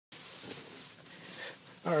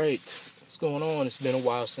Alright, what's going on? It's been a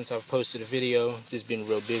while since I've posted a video. Just been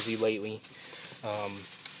real busy lately.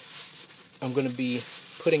 I'm going to be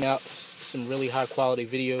putting out some really high quality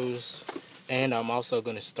videos, and I'm also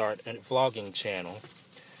going to start a vlogging channel.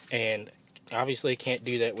 And obviously can't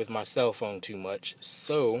do that with my cell phone too much,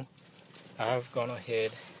 so I've gone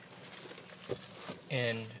ahead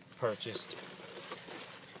and purchased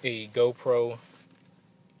a GoPro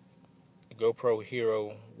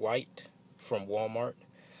Hero White from Walmart.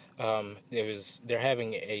 They're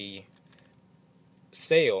having a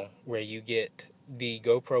sale where you get the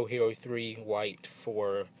GoPro Hero 3 White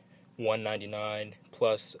for $199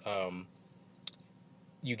 plus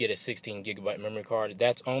you get a 16 gigabyte memory card.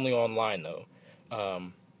 That's only online though.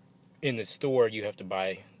 In the store you have to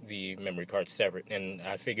buy the memory card separate, and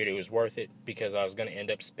I figured it was worth it because I was going to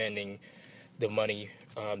end up spending the money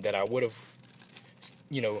that I would have,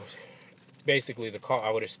 basically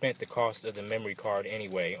I would have spent the cost of the memory card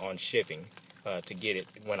anyway on shipping to get it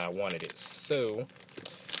when I wanted it. So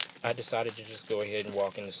I decided to just go ahead and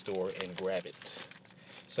walk in the store and grab it.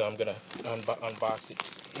 So I'm gonna unbox it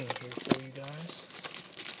in here for you guys.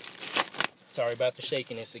 Sorry about the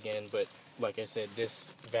shakiness again, but like I said,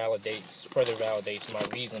 this further validates my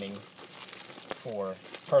reasoning for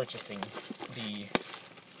purchasing the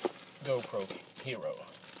GoPro Hero.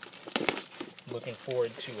 Looking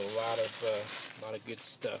forward to a lot of good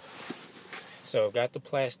stuff. So I've got the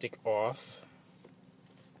plastic off,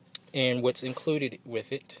 and what's included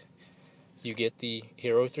with it, you get the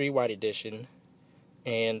Hero 3 White Edition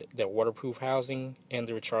and the waterproof housing and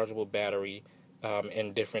the rechargeable battery,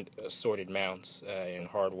 and different assorted mounts and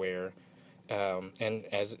hardware, and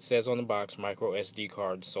as it says on the box, micro SD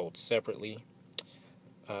cards sold separately.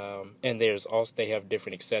 And they have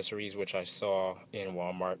different accessories which I saw in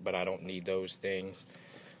Walmart, but I don't need those things.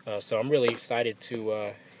 So I'm really excited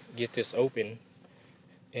to get this open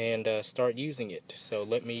and start using it. So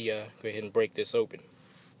let me go ahead and break this open.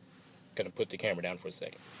 Gonna put the camera down for a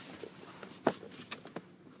second.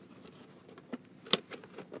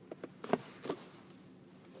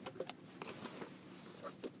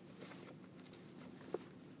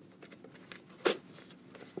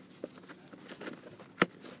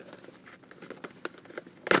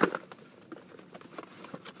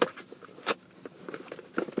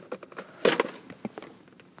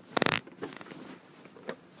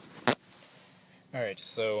 Alright,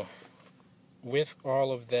 so with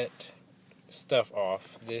all of that stuff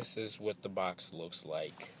off, this is what the box looks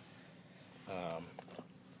like.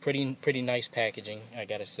 Pretty nice packaging, I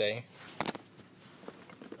gotta say.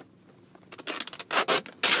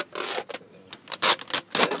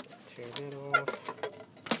 Tear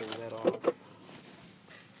that off.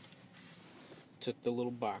 Took the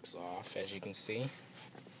little box off, as you can see.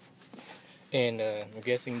 And I'm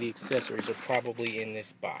guessing the accessories are probably in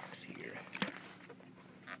this box here.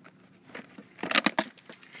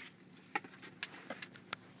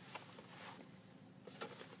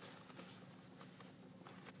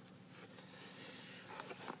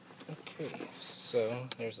 Okay, so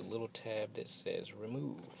there's a little tab that says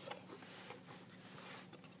remove.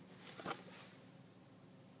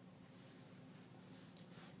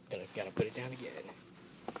 Gotta put it down again.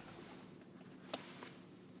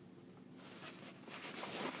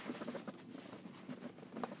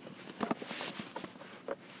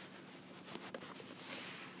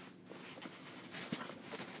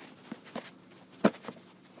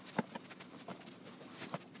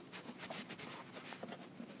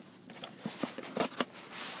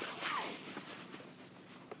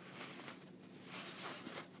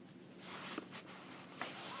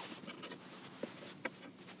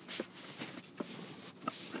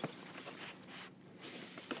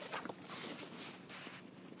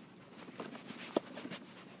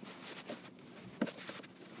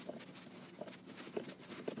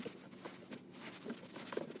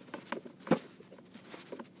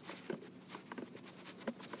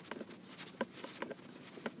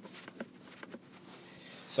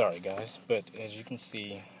 Sorry guys, but as you can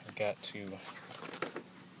see, I've got to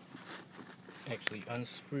actually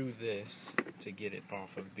unscrew this to get it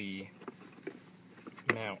off of the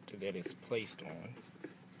mount that it's placed on.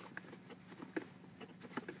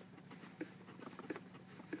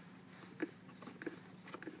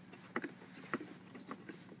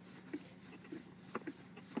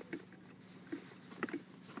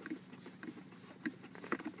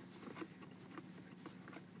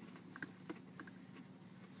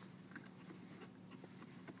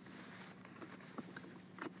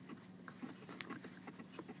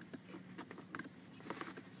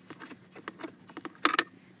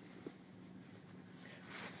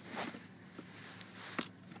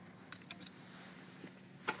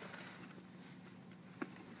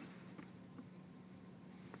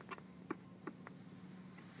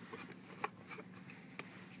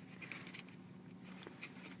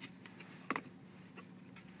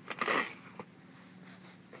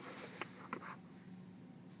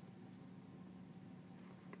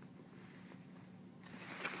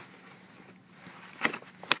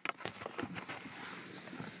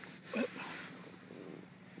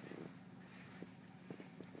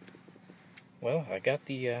 Well, I got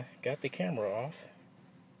the camera off.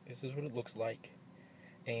 This is what it looks like,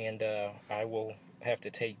 and I will have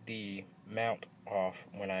to take the mount off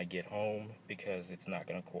when I get home because it's not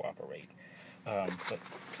going to cooperate. But let's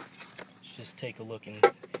just take a look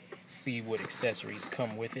and see what accessories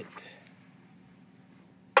come with it.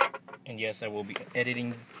 And yes, I will be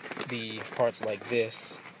editing the parts like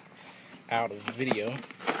this out of the video.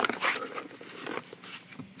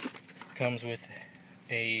 Comes with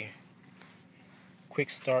a quick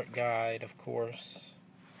start guide, of course.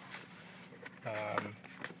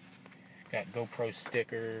 Got GoPro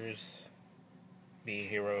stickers, be a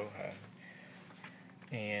hero,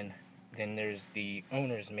 and then there's the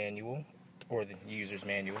owner's manual, or the user's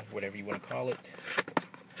manual, whatever you want to call it.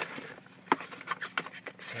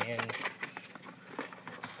 And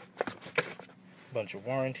a bunch of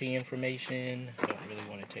warranty information. I don't really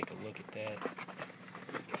want to take a look at that.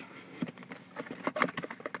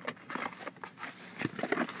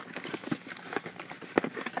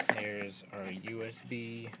 There's our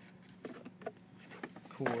USB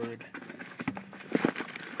cord.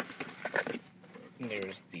 And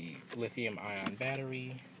there's the lithium-ion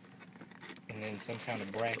battery, and then some kind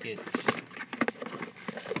of bracket,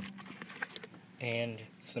 and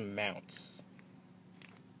some mounts.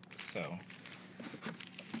 So,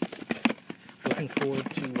 looking forward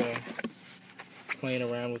to playing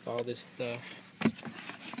around with all this stuff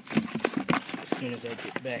as soon as I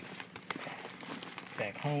get back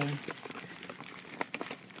home.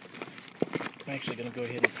 I'm actually going to go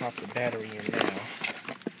ahead and pop the battery in now.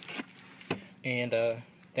 And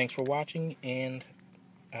thanks for watching, and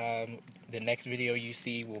the next video you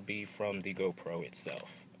see will be from the GoPro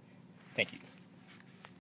itself. Thank you.